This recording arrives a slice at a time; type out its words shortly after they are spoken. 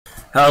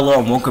Hello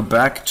and welcome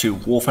back to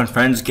Wolf and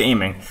Friends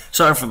Gaming.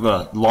 Sorry for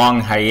the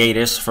long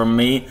hiatus from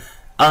me.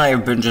 I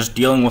have been just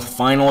dealing with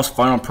final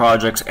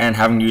projects and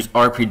having to use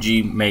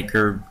RPG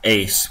Maker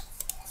Ace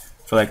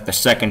for like the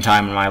second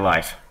time in my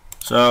life.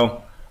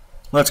 So,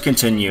 let's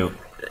continue.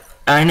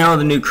 I know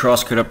the new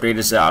crosscode update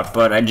is out,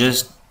 but I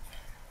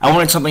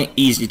wanted something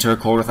easy to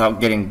record without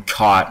getting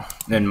caught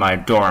in my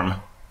dorm.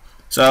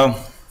 So,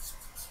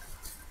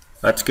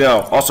 let's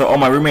go. Also, all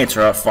my roommates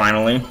are up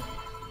finally.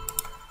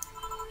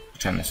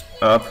 Turn this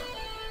up.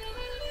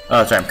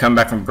 Oh, sorry, I'm coming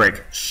back from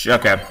break.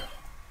 Okay.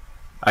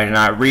 I did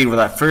not read what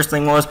that first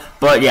thing was,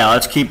 but yeah,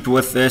 let's keep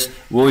with this.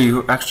 Will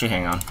you actually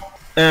hang on?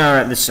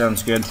 Alright, this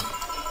sounds good.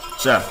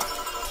 So,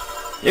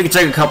 you can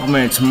take a couple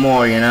minutes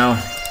more, you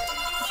know.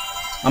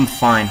 I'm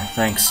fine,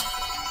 thanks.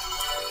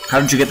 How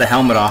did you get the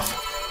helmet off?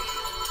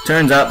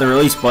 Turns out the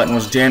release button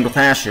was jammed with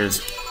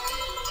ashes.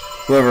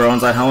 Whoever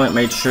owns that helmet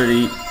made sure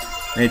to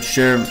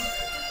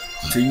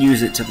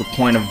use it to the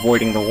point of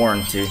voiding the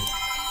warranty.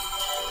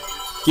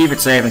 Keep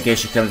it safe in case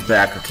she comes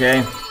back,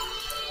 okay?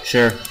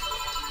 Sure.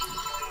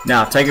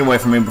 Now, take it away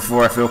from me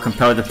before I feel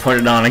compelled to put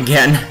it on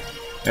again.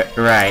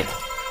 Right.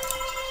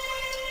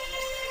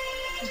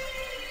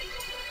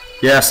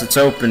 Yes, it's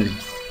open.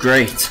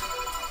 Great.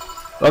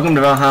 Welcome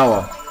to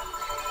Valhalla.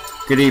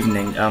 Good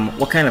evening.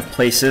 What kind of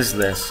place is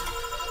this?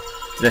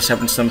 Does this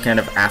happen some kind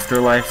of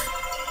afterlife?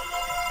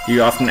 Do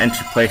you often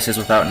enter places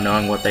without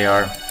knowing what they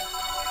are?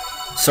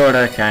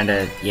 Sorta,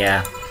 kinda,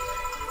 yeah.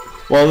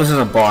 Well, this is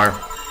a bar.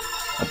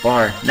 A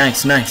bar.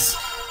 Nice, nice.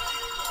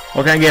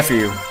 What can I get for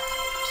you?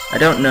 I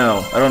don't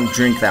know. I don't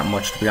drink that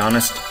much, to be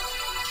honest.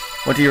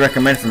 What do you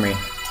recommend for me?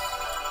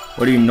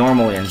 What do you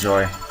normally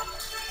enjoy?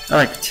 I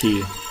like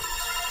tea.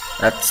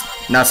 That's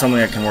not something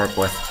I can work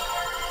with.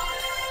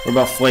 What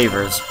about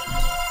flavors?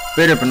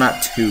 Bitter, but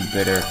not too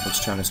bitter.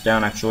 Let's turn this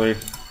down, actually.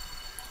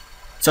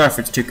 Sorry if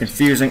it's too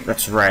confusing.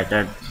 That's right.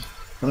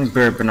 Something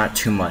bitter, but not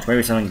too much.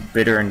 Maybe something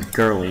bitter and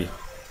girly.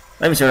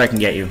 Let me see what I can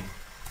get you.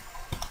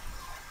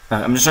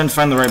 I'm just trying to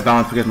find the right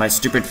balance because my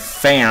stupid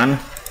fan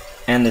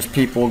and there's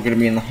people going to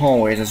be in the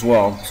hallways as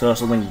well. So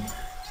something.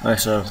 Alright,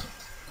 so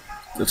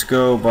let's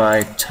go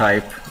by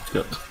type. Let's go.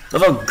 I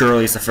thought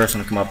girly is the first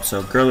one to come up.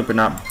 So girly, but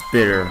not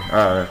bitter.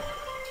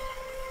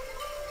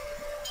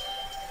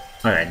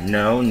 Alright,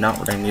 no, not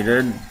what I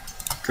needed.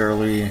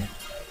 Girly.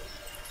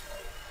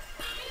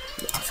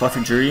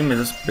 Fluffy dream. Is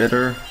this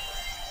bitter?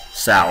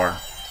 Sour.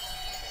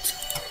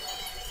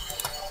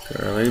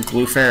 Girly,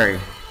 blue fairy.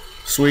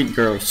 Sweet,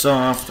 girly,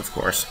 soft, of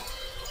course.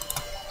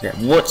 Yeah,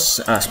 what's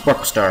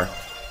Sparkle Star?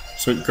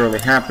 Sweet, girly,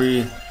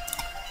 happy.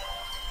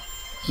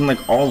 Seem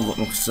like all of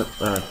them.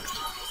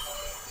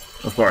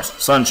 Of course,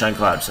 Sunshine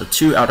Cloud. So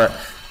 2 out of.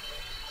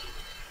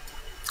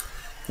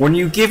 When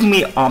you give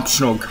me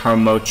optional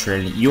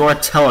Carmotrin, you are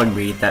telling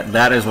me that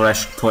that is what I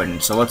should put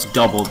in. So let's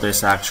double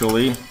this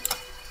actually.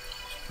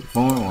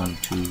 4, 1,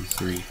 2,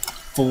 3,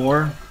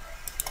 4.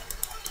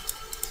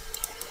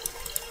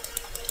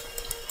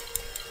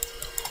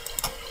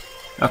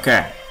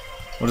 Okay,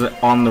 what is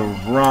it? On the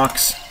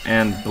rocks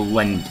and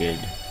blended.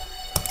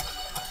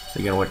 So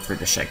you gotta wait for it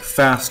to shake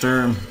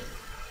faster.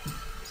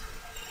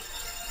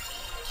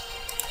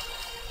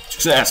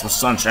 Success with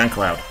Sunshine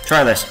Cloud.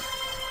 Try this.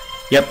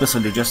 Yep, this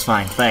will do just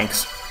fine.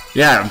 Thanks.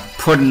 Yeah,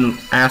 put an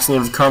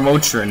assload of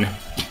Carmotrin.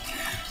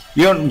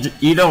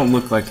 You don't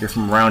look like you're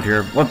from around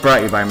here. What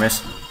brought you by,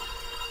 miss?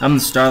 I'm the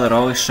star that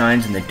always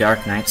shines in the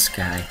dark night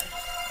sky.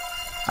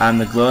 I'm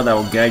the glow that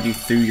will guide you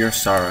through your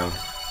sorrow.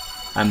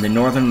 I'm the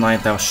northern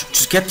light that will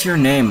just get to your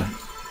name.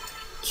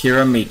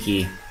 Kira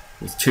Miki.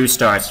 With 2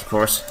 stars, of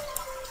course.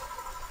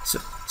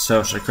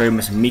 So should I call you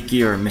Miss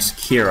Miki or Miss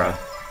Kira?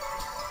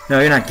 No,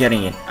 you're not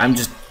getting it. I'm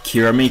just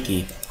Kira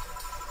Miki.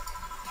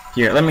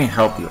 Here, let me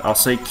help you. I'll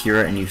say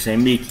Kira and you say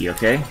Miki,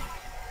 okay?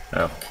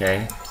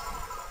 Okay.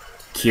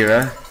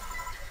 Kira.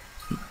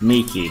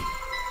 Miki.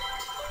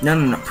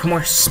 No. Put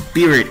more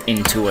spirit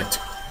into it.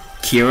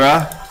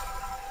 Kira.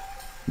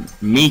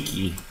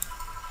 Miki.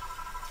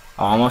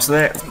 Almost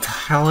there. What the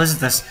hell is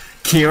this?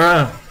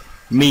 Kira.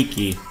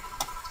 Miki.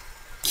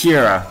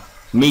 Kira.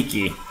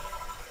 Miki.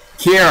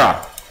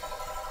 Kira.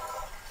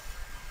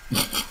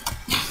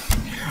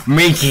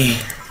 Miki.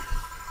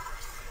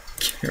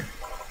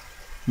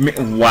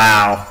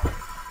 Wow.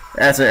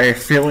 That's a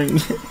feeling.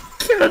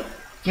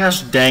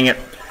 Gosh dang it.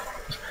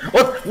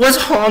 What's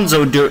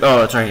Hanzo doing? Oh,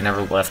 that's right, he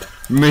never left.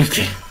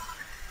 Miki.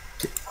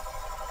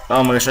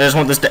 Oh my gosh, I just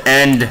want this to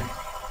end.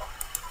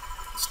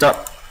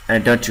 Stop.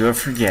 And don't you ever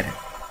forget it.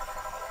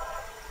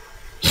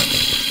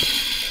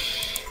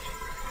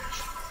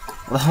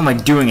 What the hell am I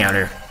doing out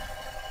here?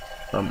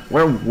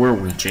 Where were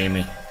we,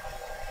 Jamie?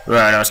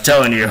 Right, I was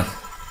telling you.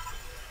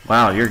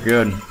 Wow, you're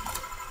good.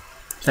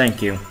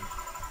 Thank you.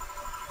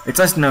 It's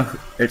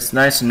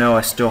nice to know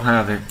I still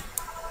have it.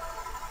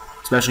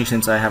 Especially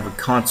since I have a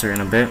concert in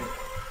a bit.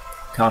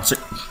 Concert?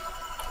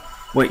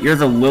 Wait, you're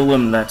the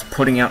Lilim that's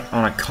putting out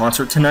on a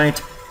concert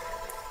tonight?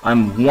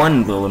 I'm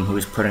one Lilim who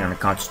is putting on a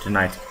concert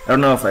tonight. I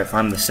don't know if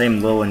I'm the same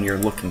Lilim you're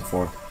looking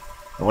for.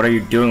 What are you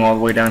doing all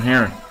the way down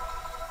here?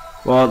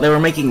 Well, they were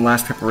making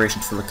last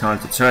preparations for the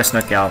concert, so I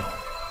snuck out.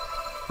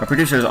 My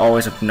producer is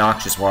always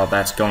obnoxious while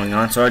that's going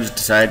on, so I just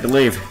decided to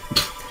leave.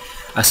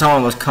 I saw one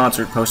of those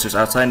concert posters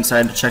outside and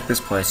decided to check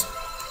this place.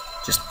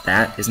 Just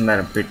that? Isn't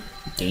that a bit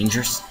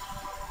dangerous?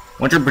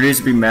 Won't your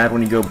producer be mad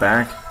when you go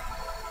back?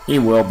 He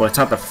will, but it's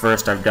not the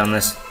first I've done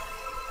this.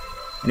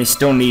 And he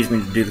still needs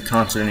me to do the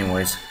concert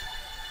anyways.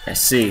 I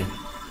see.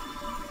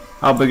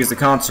 How big is the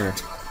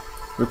concert?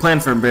 We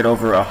planned for a bit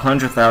over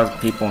 100,000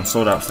 people and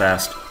sold out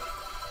fast.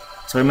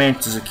 So we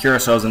managed to secure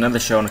ourselves another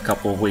show in a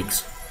couple of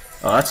weeks.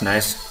 Oh, that's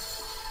nice.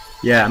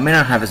 Yeah, I may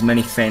not have as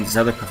many fans as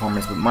other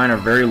performers, but mine are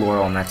very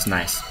loyal and that's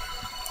nice.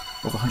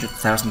 Over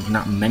 100,000 is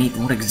not many, but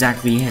what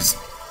exactly is?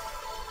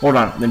 Hold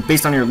on, then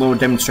based on your little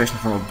demonstration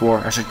from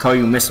above, I should call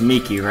you Miss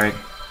Miki, right?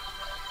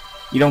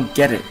 You don't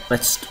get it.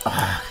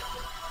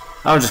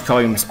 I'll just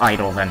call you Miss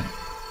Idol then.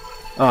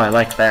 Oh, I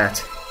like that.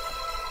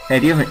 Hey,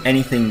 do you have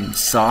anything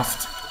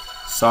soft?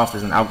 Soft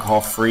as in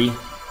alcohol-free?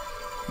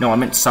 No, I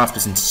meant soft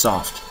as in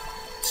soft.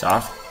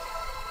 Soft?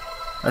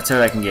 Let's see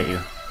what I can get you.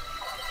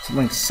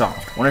 Something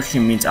soft. Wonder if she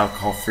means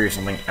alcohol-free or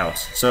something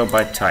else. So,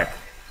 by type.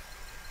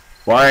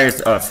 Why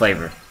is...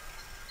 flavor.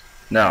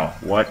 No,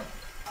 what?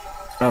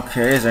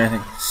 Okay, is there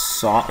anything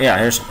soft? Yeah,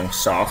 here's something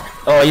soft.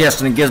 Oh, yes,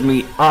 and it gives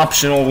me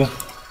optional...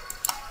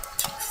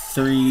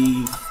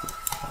 3, 4,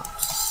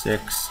 5,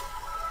 6...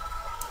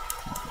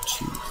 1,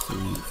 2, 3,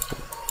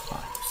 4,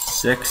 5,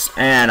 6...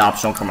 And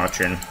optional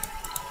commotion.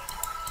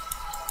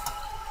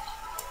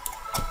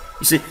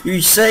 You see,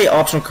 you say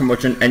optional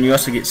commotion, and you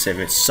also get saved.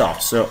 It's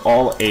soft, so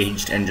all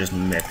aged and just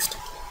mixed.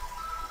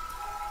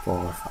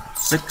 4, 5,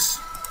 6...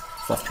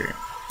 Fluff tree.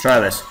 Try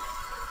this.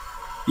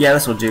 Yeah,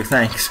 this will do,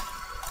 thanks.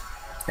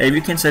 Hey, have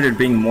you considered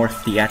being more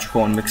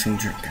theatrical and mixing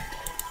drink?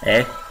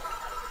 Eh?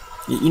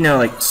 You know,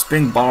 like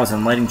spinning bottles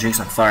and lighting drinks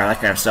on fire,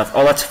 that kind of stuff.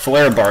 Oh, that's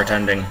flair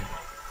bartending.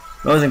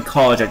 When I was in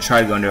college, I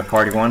tried going to a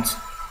party once.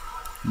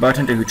 The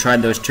bartender who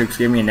tried those tricks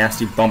gave me a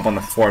nasty bump on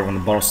the forehead when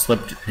the bottle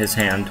slipped his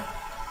hand.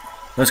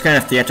 Those kind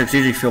of theatrics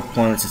usually feel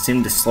pointless and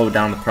seem to slow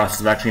down the process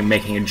of actually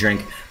making a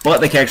drink, but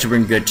they can actually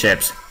bring good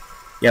tips.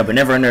 Yeah, but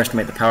never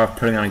underestimate the power of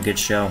putting on a good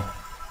show.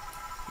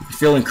 It can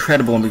feel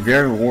incredible and be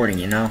very rewarding,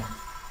 you know?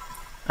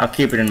 I'll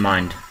keep it in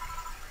mind.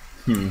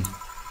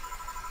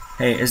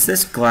 Hey, is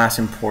this glass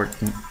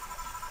important?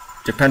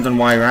 Depends on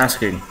why you're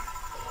asking.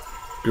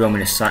 Do you want me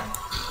to sign?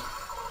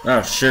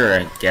 Oh, sure,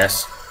 I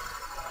guess.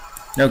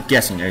 No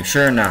guessing, are you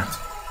sure or not?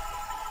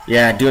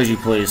 Yeah, do as you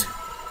please.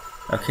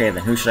 Okay,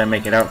 then who should I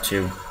make it out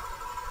to?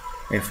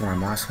 Wait for my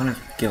mouse. I wonder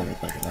if Gil will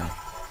better though.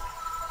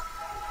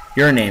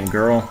 Your name,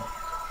 girl.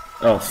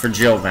 Oh, for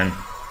Jill then.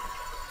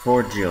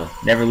 For Jill.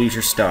 Never lose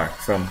your star.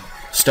 From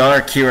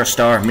Star Kira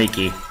Star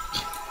Miki.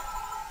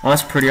 Oh,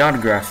 that's a pretty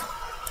autograph.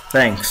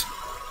 Thanks.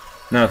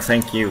 No,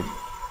 thank you.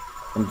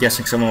 I'm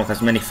guessing someone with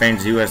as many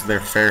fans as you has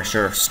their fair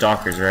share of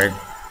stalkers, right?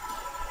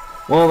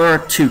 Well, there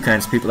are two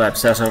kinds of people that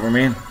obsess over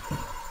me.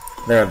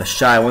 There are the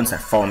shy ones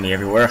that follow me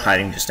everywhere,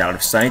 hiding just out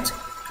of sight.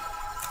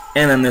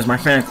 And then there's my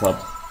fan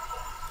club.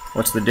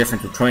 What's the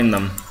difference between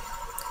them?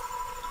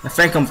 The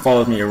fan club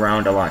follows me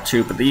around a lot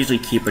too, but they usually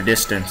keep a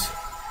distance.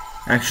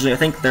 Actually, I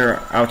think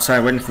they're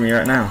outside waiting for me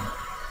right now.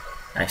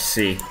 I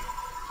see.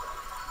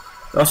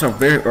 They're also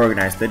very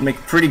organized. They'd make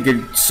pretty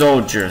good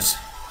soldiers.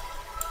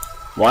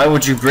 Why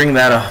would you bring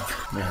that up?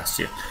 Yes,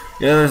 yeah.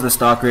 The others, the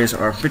stalkers,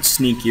 are a bit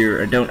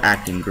sneakier and don't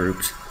act in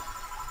groups.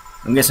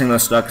 I'm guessing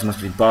those stalkers must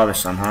be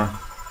bothersome, huh?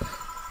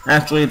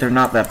 Actually, they're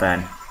not that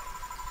bad.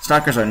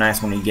 Stalkers are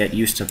nice when you get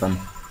used to them.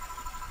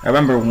 I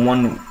remember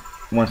one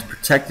once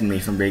protected me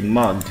from being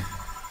mugged.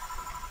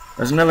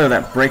 There's another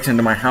that breaks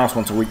into my house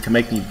once a week to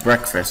make me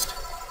breakfast.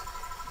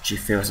 She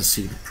fails to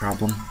see the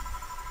problem.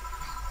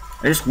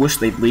 I just wish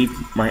they'd leave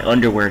my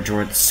underwear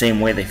drawer the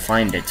same way they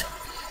find it.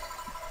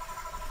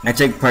 I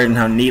take pride in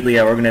how neatly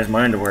I organize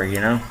my underwear, you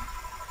know?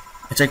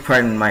 I take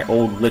pride in my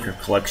old liquor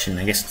collection.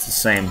 I guess it's the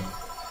same.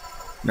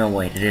 No,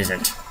 wait, it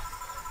isn't.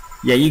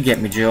 Yeah, you get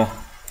me, Jill.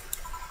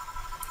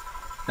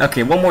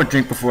 Okay, one more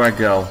drink before I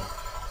go.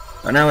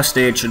 By now the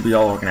stage should be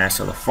all organized,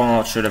 so the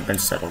fallout should have been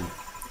settled.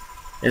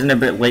 Isn't it a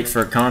bit late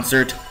for a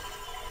concert?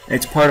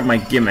 It's part of my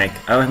gimmick.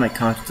 I always make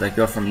concerts that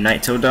go from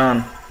night till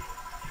dawn.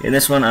 In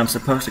this one, I'm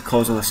supposed to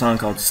close with a song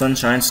called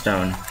Sunshine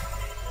Stone.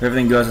 If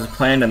everything goes as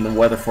planned and the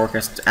weather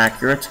forecast is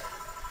accurate,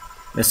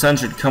 the sun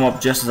should come up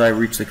just as I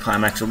reach the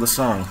climax of the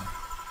song.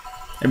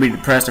 I'd be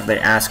depressed if they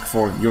ask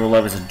for Your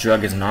Love is a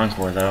Drug as an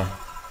encore, though.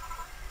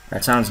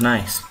 That sounds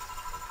nice.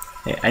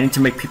 Hey, I need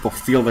to make people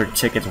feel their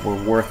tickets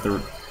were worth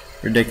the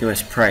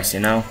ridiculous price, you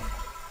know?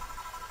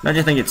 Don't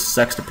you think it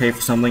sucks to pay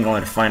for something only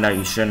to find out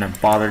you shouldn't have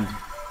bothered?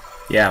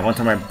 Yeah, one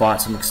time I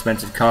bought some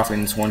expensive coffee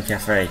in this one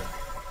cafe. It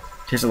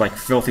tasted like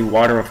filthy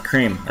water with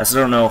cream. I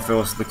still don't know if it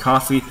was the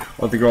coffee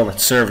or the girl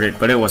that served it,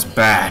 but it was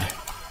bad.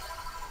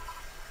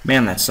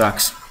 Man, that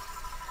sucks.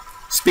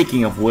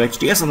 Speaking of which,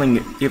 do you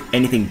have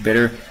anything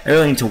bitter? I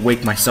really need to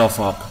wake myself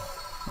up.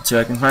 Let's see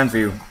what I can find for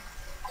you.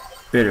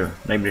 Bitter.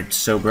 Maybe to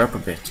sober up a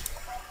bit.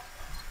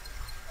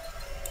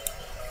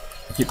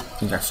 I keep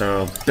thinking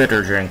so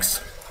bitter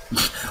drinks.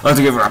 Let's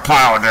give her a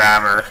pile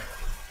driver.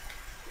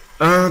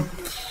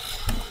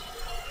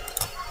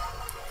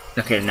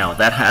 Okay, no,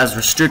 that has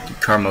restricted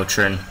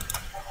Karmotrin.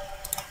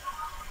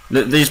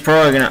 These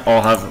probably gonna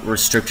all have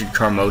restricted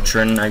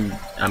Karmotrin.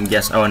 I'm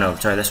guessing. Oh no,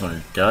 sorry, this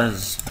one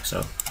does.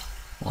 So,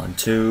 1,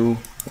 2,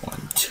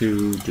 1,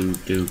 2, do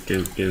do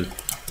do do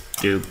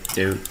do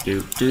do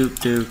do do do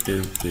do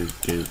do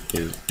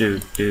do do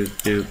do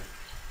do.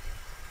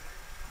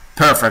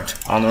 Perfect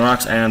on the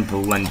rocks and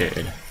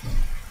blended.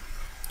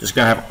 Just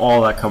gonna have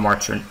all that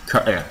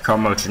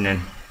Karmotrin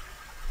in.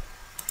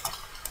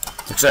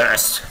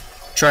 Success.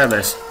 Try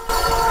this.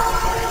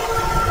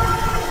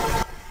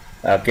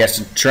 I guess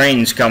the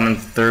train's coming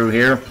through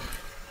here.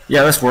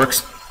 Yeah, this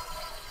works.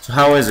 So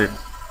how is it?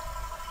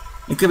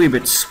 It could be a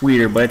bit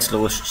sweeter, but it's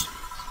delicious.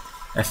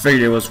 I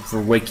figured it was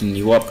for waking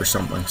you up or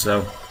something,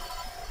 so...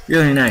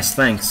 Really nice,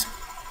 thanks.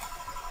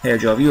 Hey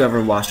Joe, have you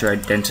ever lost your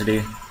identity?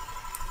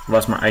 I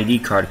lost my ID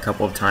card a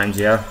couple of times,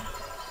 yeah?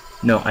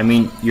 No, I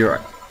mean your...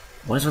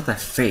 What is with that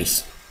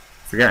face?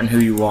 Forgotten who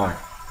you are.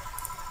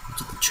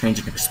 What's with the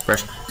change in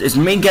expression? Is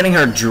me getting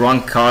her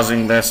drunk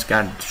causing this?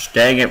 God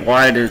dang it,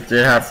 why did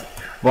it have...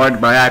 Why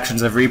did my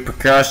actions have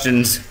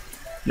repercussions?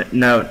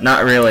 No,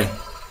 not really.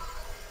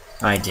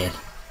 I did.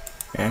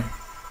 Okay?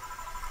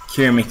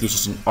 Miki is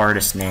just an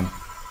artist name.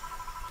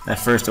 At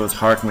first it was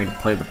hard for me to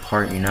play the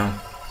part, you know?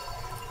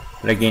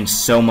 But I gained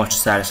so much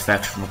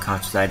satisfaction from the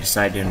concert that I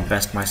decided to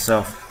invest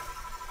myself.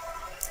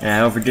 And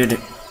I overdid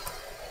it.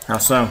 How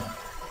so?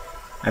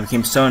 I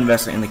became so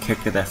invested in the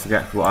character that I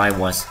forgot who I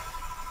was.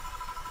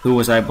 Who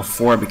was I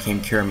before I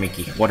became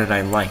Miki? What did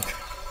I like?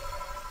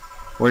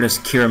 Where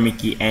does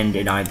Miki end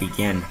and I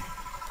begin?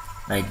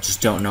 I just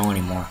don't know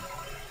anymore.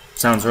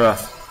 Sounds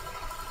rough.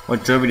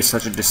 What drove you to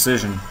such a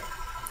decision?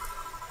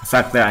 The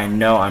fact that I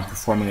know I'm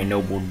performing a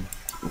noble...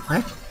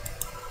 What?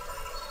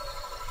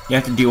 You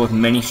have to deal with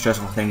many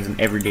stressful things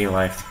in everyday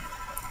life.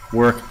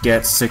 Work,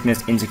 debt,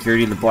 sickness,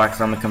 insecurity, the black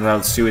sun that comes out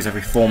of the sewers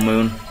every full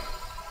moon.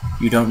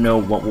 You don't know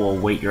what will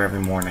await you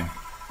every morning.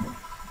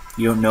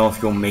 You don't know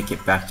if you'll make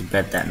it back to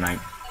bed that night.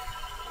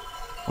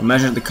 Well,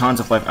 measure the cons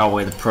of life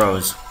outweigh the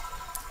pros.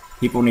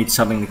 People need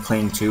something to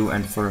cling to,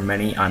 and for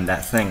many, I'm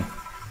that thing.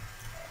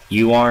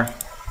 You are?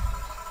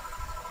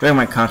 During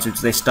my concerts,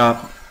 they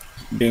stop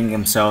being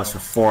themselves for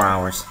 4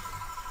 hours.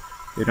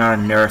 They're not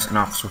a nurse, an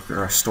office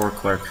worker, or a store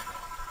clerk.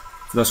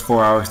 For those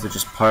 4 hours, they're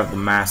just part of the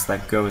mass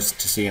that goes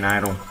to see an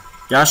idol.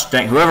 Gosh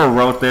dang, whoever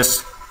wrote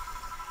this,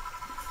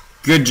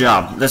 good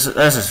job. This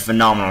is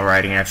phenomenal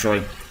writing,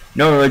 actually.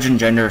 No religion,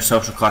 gender, or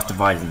social class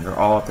divides them. They're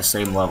all at the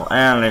same level,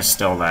 and it's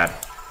still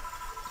that.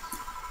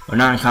 When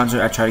not in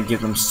concert, I try to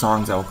give them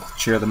songs that will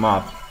cheer them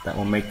up, that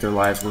will make their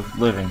lives worth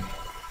living.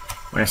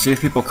 When I see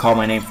people call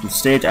my name from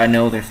stage, I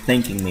know they're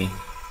thanking me.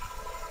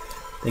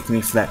 Thanking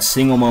me for that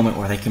single moment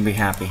where they can be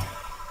happy.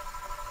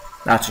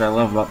 That's what I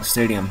love about the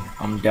stadium.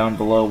 I'm down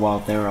below while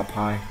they're up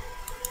high.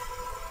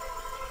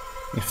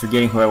 If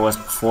forgetting who I was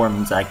before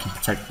means I can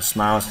protect the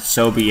smiles,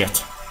 so be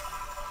it.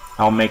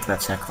 I'll make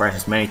that sacrifice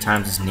as many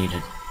times as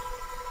needed.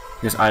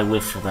 Because I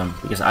live for them,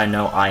 because I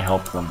know I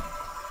help them.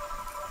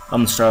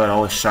 I'm the star that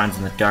always shines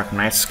in the dark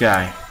night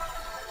sky.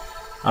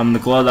 I'm the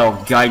glow that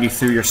will guide you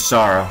through your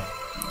sorrow.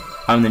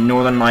 I'm the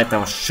northern light that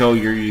will show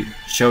you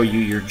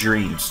your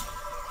dreams.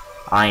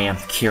 I am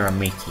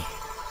Miki.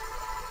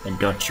 And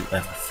don't you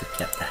ever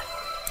forget that.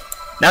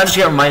 Now I just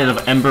get reminded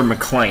of Ember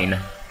McLean.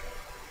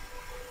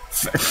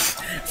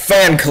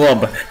 Fan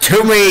club,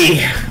 to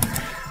me!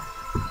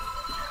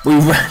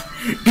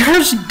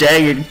 Gosh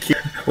dang it,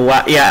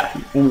 wow,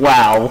 yeah,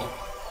 wow.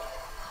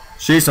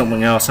 She's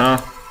something else, huh?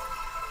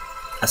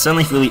 I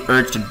suddenly feel the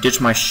urge to ditch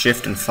my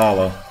shift and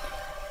follow.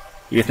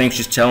 You think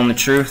she's telling the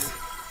truth?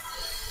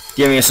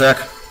 Give me a sec.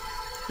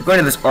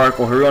 According to this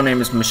article, her real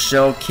name is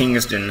Michelle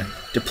Kingston,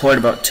 deployed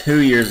about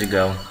 2 years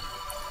ago.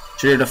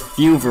 She did a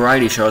few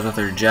variety shows with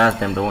her jazz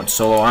band but went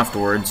solo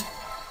afterwards.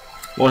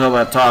 What was all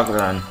that talk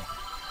then?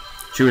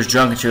 She was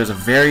drunk and she was a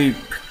very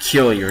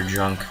peculiar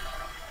drunk.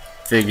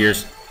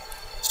 Figures.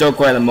 Still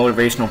quite a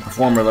motivational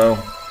performer though.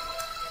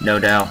 No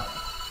doubt.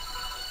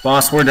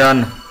 Boss, we're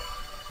done.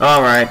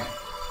 Alright.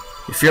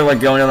 You feel like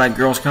going to that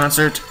girl's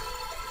concert?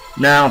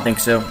 No, I don't think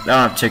so. I don't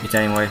have tickets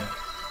anyway.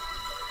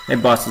 Hey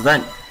boss,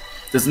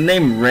 does the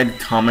name Red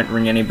Comet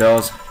ring any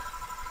bells?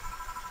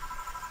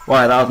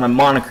 Why, that was my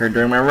moniker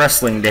during my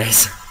wrestling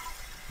days.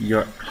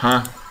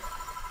 Huh?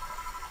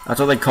 That's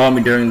what they called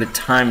me during the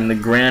time in the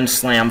Grand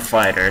Slam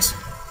Fighters.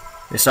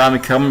 They saw me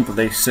coming,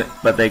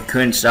 but they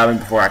couldn't stop me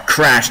before I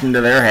crashed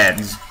into their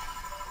heads.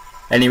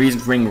 Any reason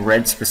for being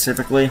red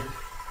specifically?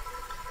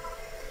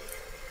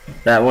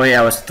 That way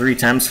I was 3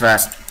 times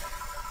fast.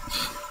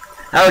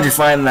 How would you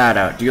find that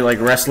out? Do you like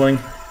wrestling?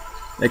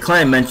 The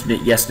client mentioned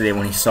it yesterday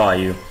when he saw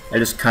you. I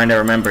just kinda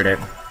remembered it.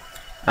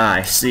 Ah,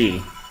 I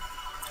see.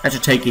 I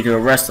should take you to a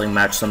wrestling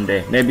match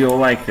someday. Maybe you'll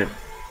like it.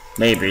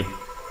 Maybe.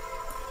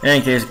 In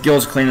any case,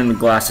 Gil's cleaning the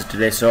glasses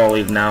today, so I'll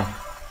leave now.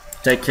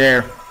 Take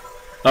care.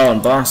 Oh,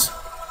 and boss,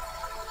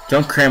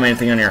 don't cram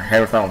anything on your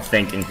head without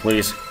thinking,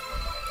 please.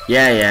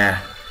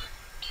 Yeah.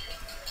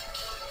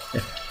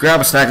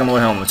 Grab a snack on the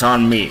way home. It's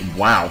on me.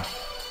 Wow.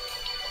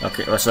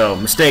 Okay, so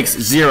mistakes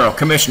 0,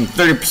 commission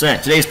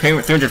 30%. Today's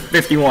payment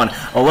 351,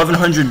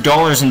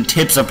 $1,100 in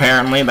tips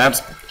apparently.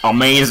 That's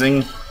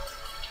amazing.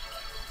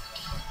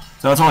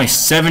 So that's only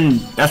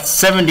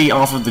 70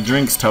 off of the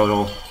drinks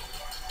total.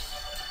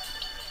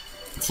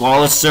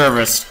 Flawless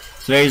service.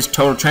 Today's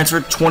total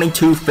transfer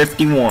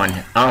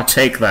 $22.51. I'll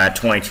take that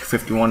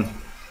 $22.51.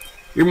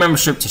 Your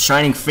membership to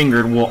Shining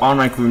Fingered will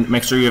automatically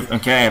make sure you have I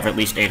have at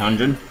least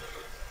 800.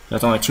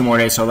 That's only 2 more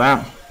days till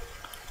that.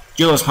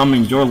 Jill is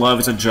humming "Your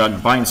Love Is a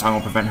Drug." Buying the song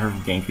will prevent her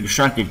from getting too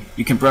distracted.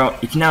 You can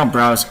now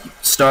browse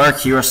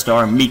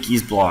Kira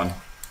Miki's blog.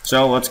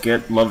 So let's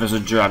get "Love Is a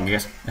Drug."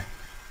 Yes.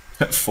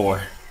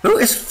 4. Who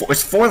is 4?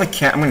 Is 4 the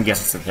cat? I'm gonna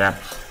guess it's the cat.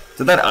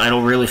 Did that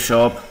idol really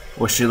show up,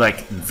 or is she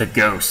like the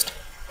ghost?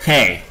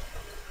 Hey.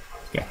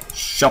 Yeah.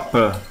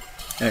 Shopper.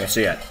 Okay, so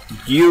yeah,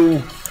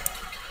 you.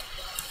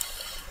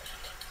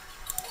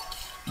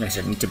 I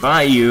said need to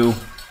buy you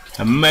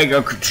a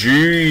mega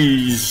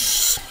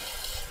cheese.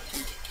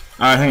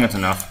 I think that's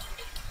enough.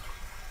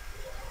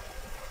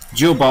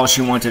 Jill bought what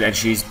she wanted and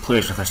she's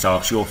pleased with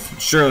herself. She will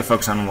surely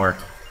focus on work.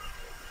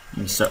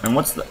 And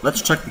what's the?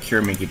 Let's check the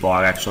Cure Miki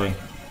blog actually.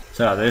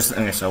 So there's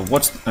okay. So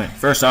what's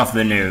first off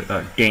the new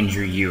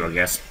Danger U, I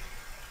guess.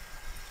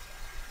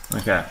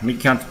 Okay, Miki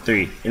count to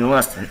 3. In the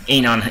last,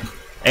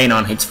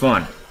 Anon hates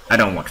fun. I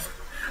don't want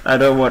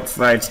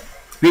fights.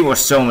 People are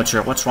so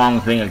mature. What's wrong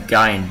with being a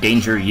guy in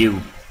Danger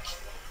U?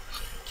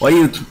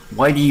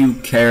 Why do you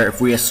care if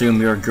we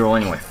assume you're a girl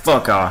anyway?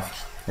 Fuck off.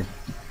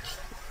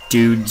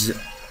 Dudes.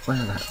 What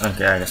is that?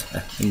 Okay, I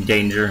guess. In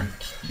danger.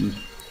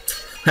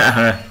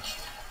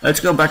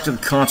 Let's go back to the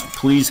console,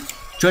 please.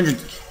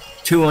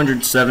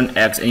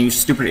 207X, and you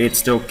stupid idiots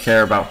still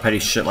care about petty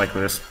shit like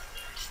this.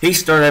 He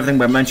started everything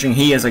by mentioning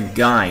he is a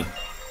guy.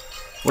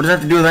 What does that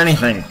have to do with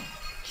anything?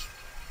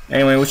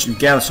 Anyway, we should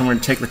gather somewhere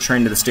to take the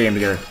train to the stadium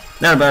together.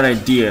 Not a bad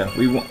idea.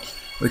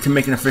 We can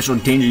make an official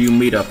Danger U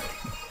meetup.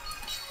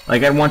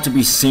 Like, I want to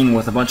be seen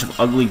with a bunch of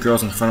ugly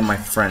girls in front of my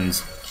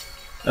friends.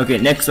 Okay,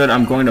 next thread,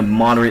 I'm going to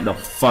moderate the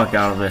fuck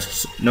out of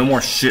this. No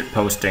more shit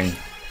posting.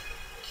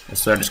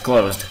 This thread is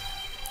closed.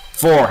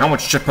 4. How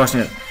much shit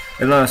posting?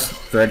 In this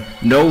thread,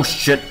 no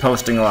shit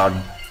posting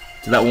allowed.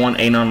 Did that one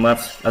Anon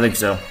left? I think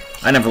so.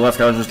 I never left.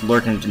 I was just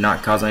lurking to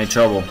not cause any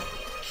trouble.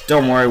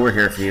 Don't worry, we're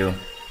here for you.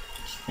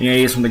 Any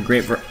ideas from the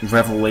Great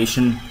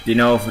Revelation? Do you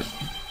know if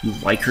you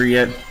like her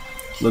yet?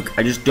 Look,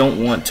 I just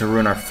don't want to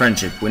ruin our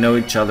friendship. We know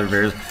each other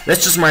very...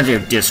 This just reminds me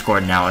of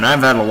Discord now, and I've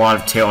had a lot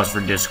of tales for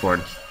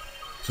Discord.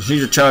 So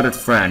she's a childhood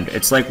friend.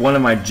 It's like one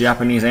of my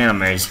Japanese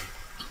animes.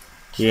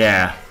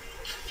 Yeah.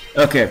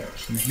 Okay,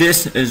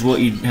 this is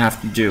what you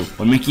have to do.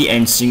 When Miki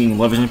ends singing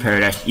Love Is in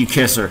Paradise, you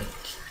kiss her.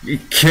 You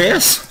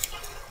kiss?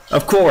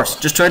 Of course.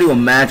 Just try to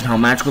imagine how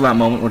magical that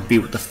moment would be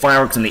with the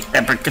fireworks and the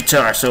epic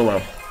guitar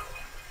solo.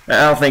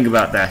 I'll think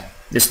about that.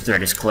 This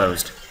thread is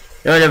closed.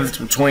 The only difference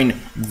between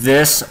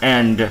this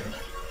and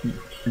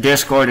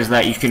Discord is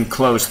that you can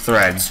close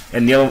threads.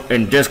 In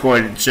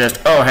Discord, it's just,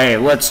 oh hey,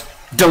 let's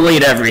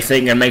delete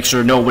everything and make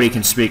sure nobody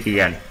can speak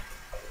again.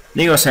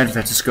 Neo San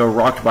Francisco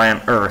rocked by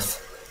an Earth.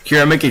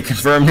 Kira Miki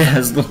confirmed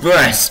as the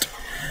best.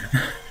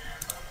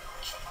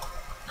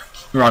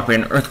 Rocked by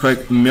an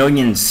earthquake,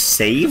 millions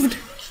saved?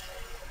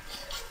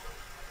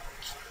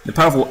 The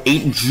powerful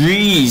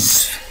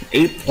 8Gs,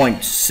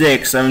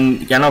 8.6. I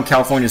mean, I know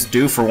California's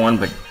due for one,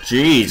 but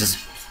jeez.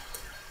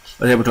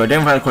 Was able to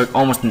identify the quake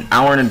almost an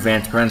hour in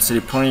advance, granting the city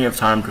plenty of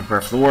time to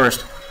prepare for the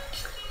worst.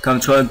 Come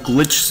to a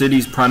Glitch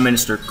City's Prime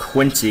Minister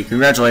Quincy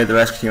congratulated the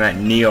rescue team at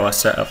Neo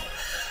SF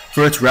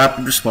for its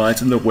rapid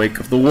response in the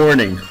wake of the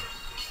warning.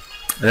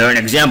 They're an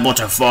example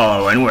to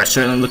follow, and we're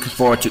certainly looking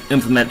forward to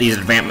implement these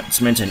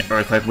advancements in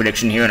earthquake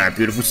prediction here in our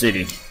beautiful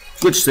city.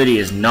 Glitch City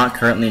is not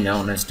currently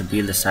known as to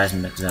be the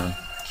seismic zone.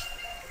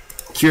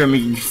 Kira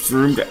Miki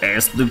confirmed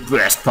as the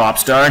best pop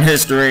star in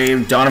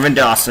history, Donovan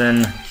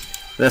Dawson.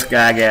 This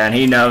guy again,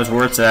 he knows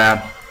where it's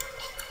at.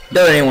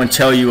 Don't anyone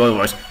tell you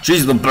otherwise.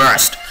 She's the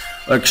best.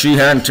 Like she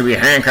had to be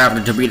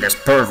handcrafted to be this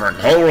perfect.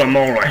 Holy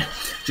moly.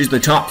 She's the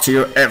top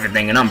tier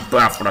everything, and I'm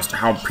baffled as to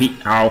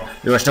how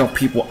there are still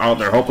people out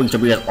there hoping to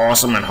be as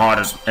awesome and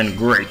hot and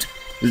great.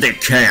 They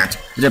can't.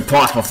 It's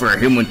impossible for a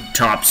human to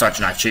top such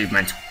an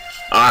achievement.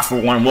 I,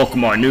 for one,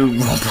 welcome our new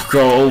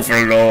Roboco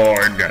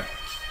Overlord.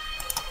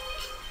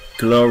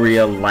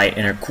 Gloria Light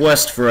in her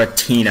quest for a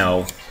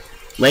Tino.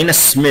 Lena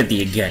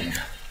Smithy again.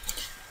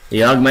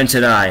 The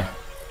Augmented Eye.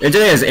 In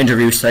today's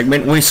interview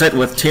segment, we sit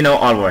with Tino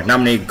Onward,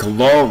 nominee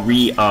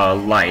Gloria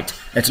Light.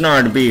 It's an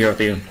honor to be here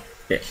with you.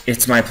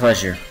 It's my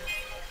pleasure.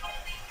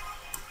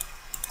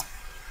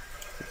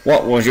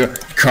 What was your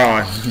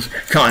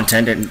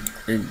content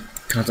and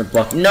content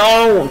block?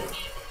 No!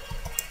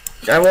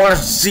 I want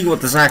to see what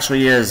this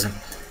actually is.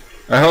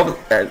 I hope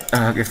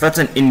if that's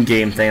an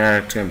in-game thing,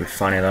 that's gonna be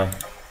funny though.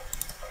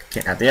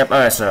 Can't have the app.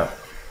 Alright, so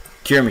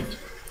Cure Me.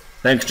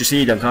 Thanks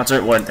GC, done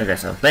concert. What? Okay,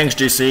 so thanks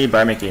GC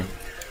by Miki.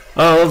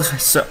 Oh,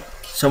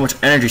 so much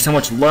energy, so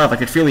much love. I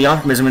could feel the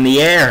optimism in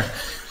the air.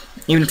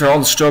 Even after all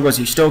the struggles,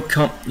 you still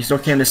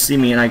came to see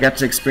me, and I got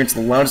to experience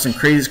the loudest and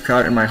craziest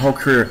crowd in my whole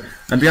career.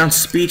 I'm beyond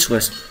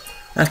speechless.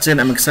 That's it,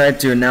 I'm excited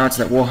to announce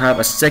that we'll have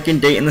a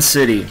second date in the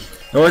city.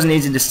 It wasn't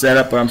easy to set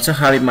up, but I'm so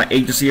happy my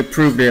agency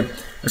approved it.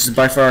 This is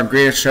by far our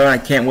greatest show, and I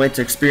can't wait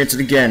to experience it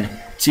again.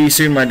 See you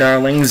soon, my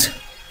darlings.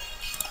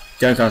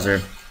 Dome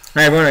concert.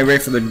 Hi everyone, are you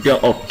ready for the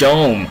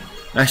Dome?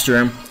 Nice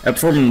term. I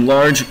perform in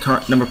large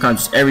number of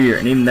concerts every year,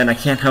 and even then I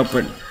can't help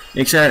but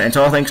be excited. And it's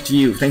all thanks to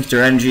you. Thanks to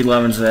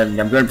NG11,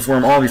 and I'm going to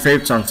perform all of your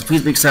favorite songs, so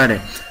please be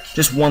excited.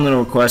 Just one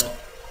little request.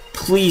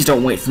 Please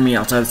don't wait for me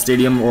outside the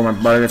stadium or my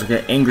bodyguards will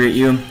get angry at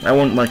you. I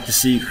wouldn't like to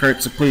see you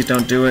hurt, so please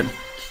don't do it.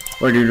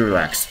 Or do to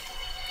relax.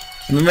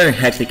 I'm very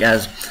hectic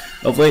as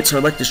of late, so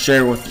I'd like to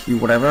share with you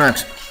what I've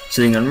learned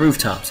sitting on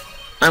rooftops.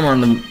 I'm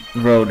on the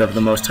road of the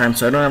most time,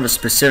 so I don't have a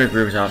specific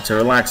rooftop to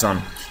relax on.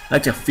 I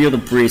like to feel the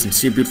breeze and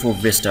see a beautiful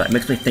vista. It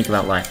makes me think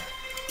about life.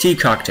 Tea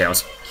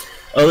cocktails.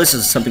 Oh, this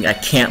is something I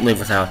can't live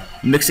without.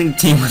 Mixing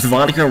tea with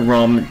vodka,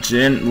 rum,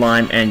 gin,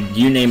 lime, and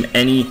you name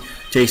any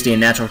tasty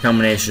and natural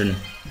combination,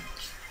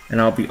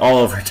 and I'll be all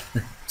over it.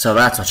 So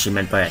that's what she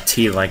meant by a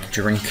tea-like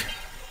drink.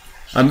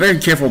 I'm very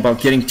careful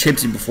about getting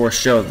tipsy before a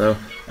show, though.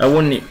 I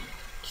wouldn't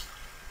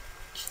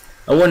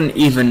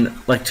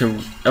like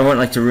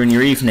to ruin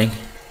your evening.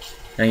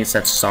 I guess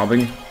that's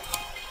sobbing.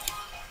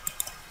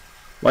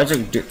 Why'd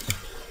you do?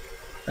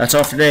 That's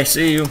all for today.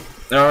 See you.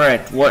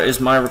 Alright, what is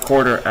my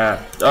recorder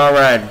at?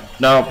 Alright,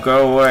 no,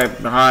 go away.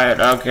 Hide.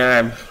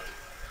 Okay.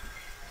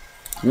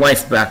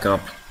 Life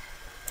backup.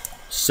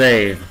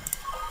 Save.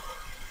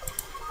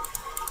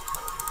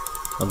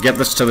 I'll get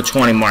this to the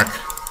 20 mark.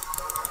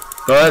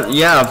 But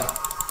yeah.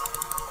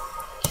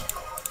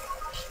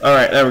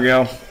 Alright, there we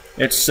go.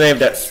 It's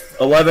saved at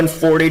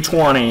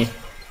 11:40:20.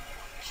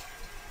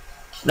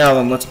 Now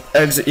then, let's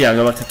exit. Yeah,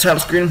 go back to tab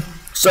screen.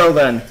 So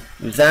then,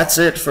 that's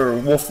it for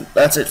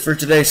That's it for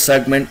today's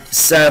segment.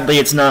 Sadly,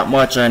 it's not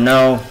much, I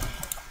know.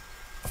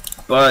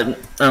 But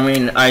I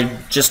mean, I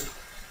just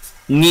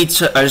need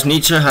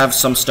to have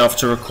some stuff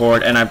to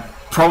record, and I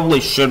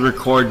probably should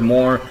record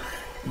more.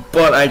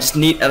 But I just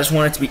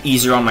want it to be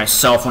easier on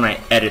myself when I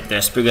edit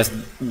this, because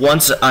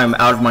once I'm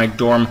out of my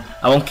dorm,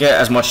 I won't get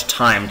as much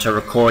time to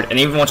record, and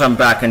even once I'm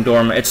back in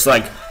dorm, it's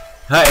like,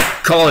 hey,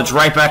 college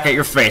right back at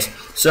your face.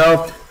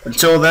 So,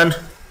 until then,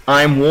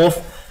 I'm Wolf,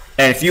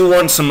 and if you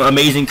want some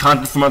amazing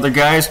content from other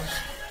guys,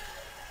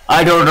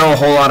 I don't know a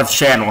whole lot of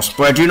channels,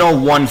 but I do know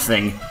one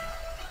thing.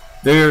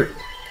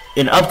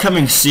 An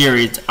upcoming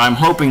series, I'm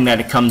hoping that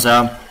it comes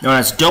out, known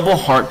as Double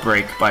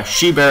Heartbreak by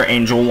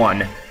She-Bear-Angel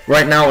 1.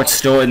 Right now, it's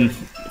still in,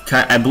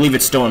 I believe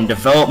it's still in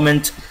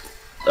development.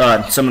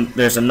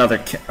 There's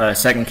another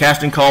second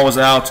casting call was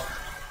out,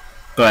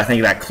 but I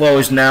think that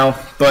closed now.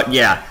 But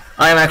yeah,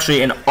 I'm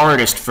actually an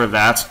artist for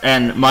that,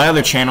 and my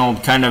other channel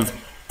kind of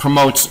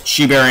promotes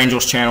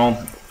She-Bear-Angel's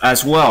channel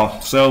as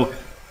well. So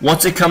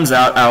once it comes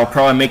out, I'll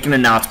probably make an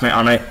announcement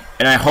on it,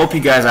 and I hope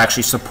you guys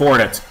actually support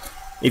it.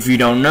 If you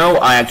don't know,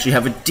 I actually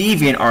have a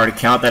DeviantArt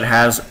account that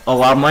has a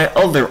lot of my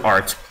other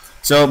art.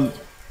 So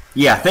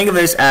yeah, think of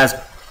this as,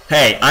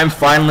 hey, I'm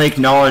finally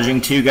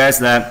acknowledging to you guys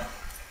that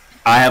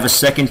I have a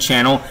second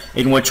channel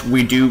in which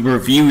we do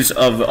reviews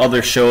of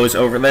other shows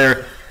over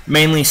there,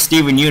 mainly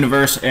Steven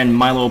Universe and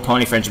My Little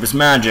Pony Friendship is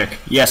Magic.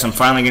 Yes, I'll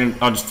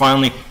just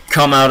finally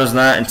come out as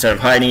that instead of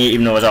hiding it,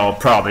 even though it's all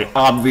probably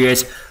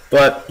obvious.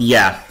 But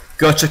yeah,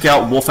 go check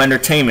out Wolf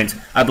Entertainment.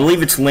 I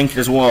believe it's linked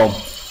as well.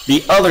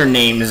 The other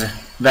names in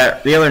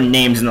that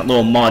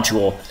little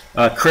module.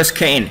 Chris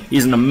Kane,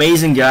 he's an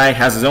amazing guy,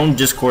 has his own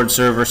Discord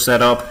server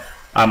set up.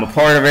 I'm a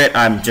part of it.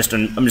 I'm just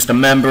a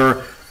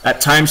member. At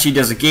times he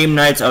does the game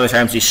nights, other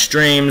times he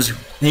streams.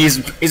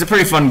 He's a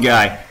pretty fun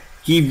guy.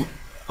 He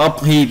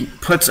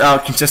puts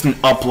out consistent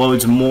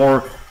uploads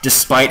more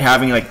despite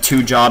having like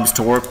 2 jobs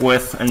to work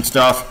with and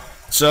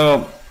stuff.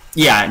 So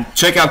yeah,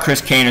 check out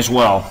Chris Kane as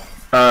well.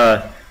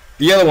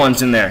 The other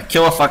one's in there.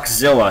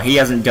 Killafuckzilla. He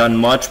hasn't done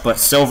much, but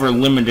Silver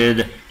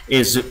Limited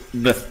is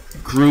the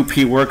group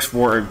he works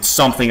for or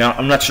something.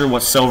 I'm not sure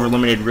what Silver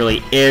Limited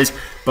really is,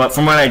 but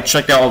from what I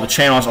checked out all the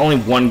channels, only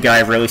one guy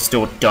really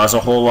still does a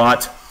whole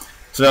lot.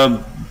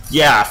 So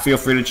yeah, feel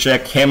free to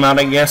check him out,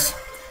 I guess.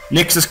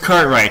 Nix's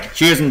Cartwright.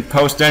 She doesn't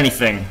post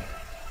anything.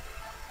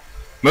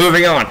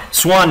 Moving on.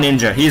 Swan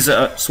Ninja. He's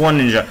a Swan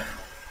Ninja.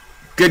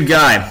 Good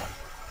guy.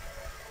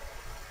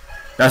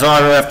 That's all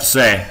I really have to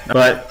say.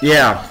 But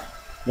yeah,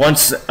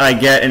 once I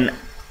get in,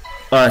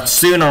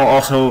 soon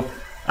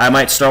I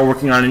might start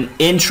working on an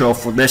intro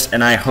for this,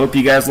 and I hope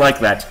you guys like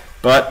that.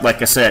 But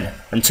like I said,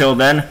 until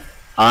then,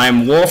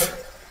 I'm Wolf,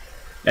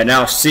 and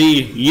I'll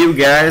see you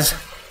guys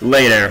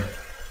later.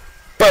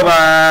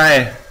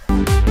 Bye-bye!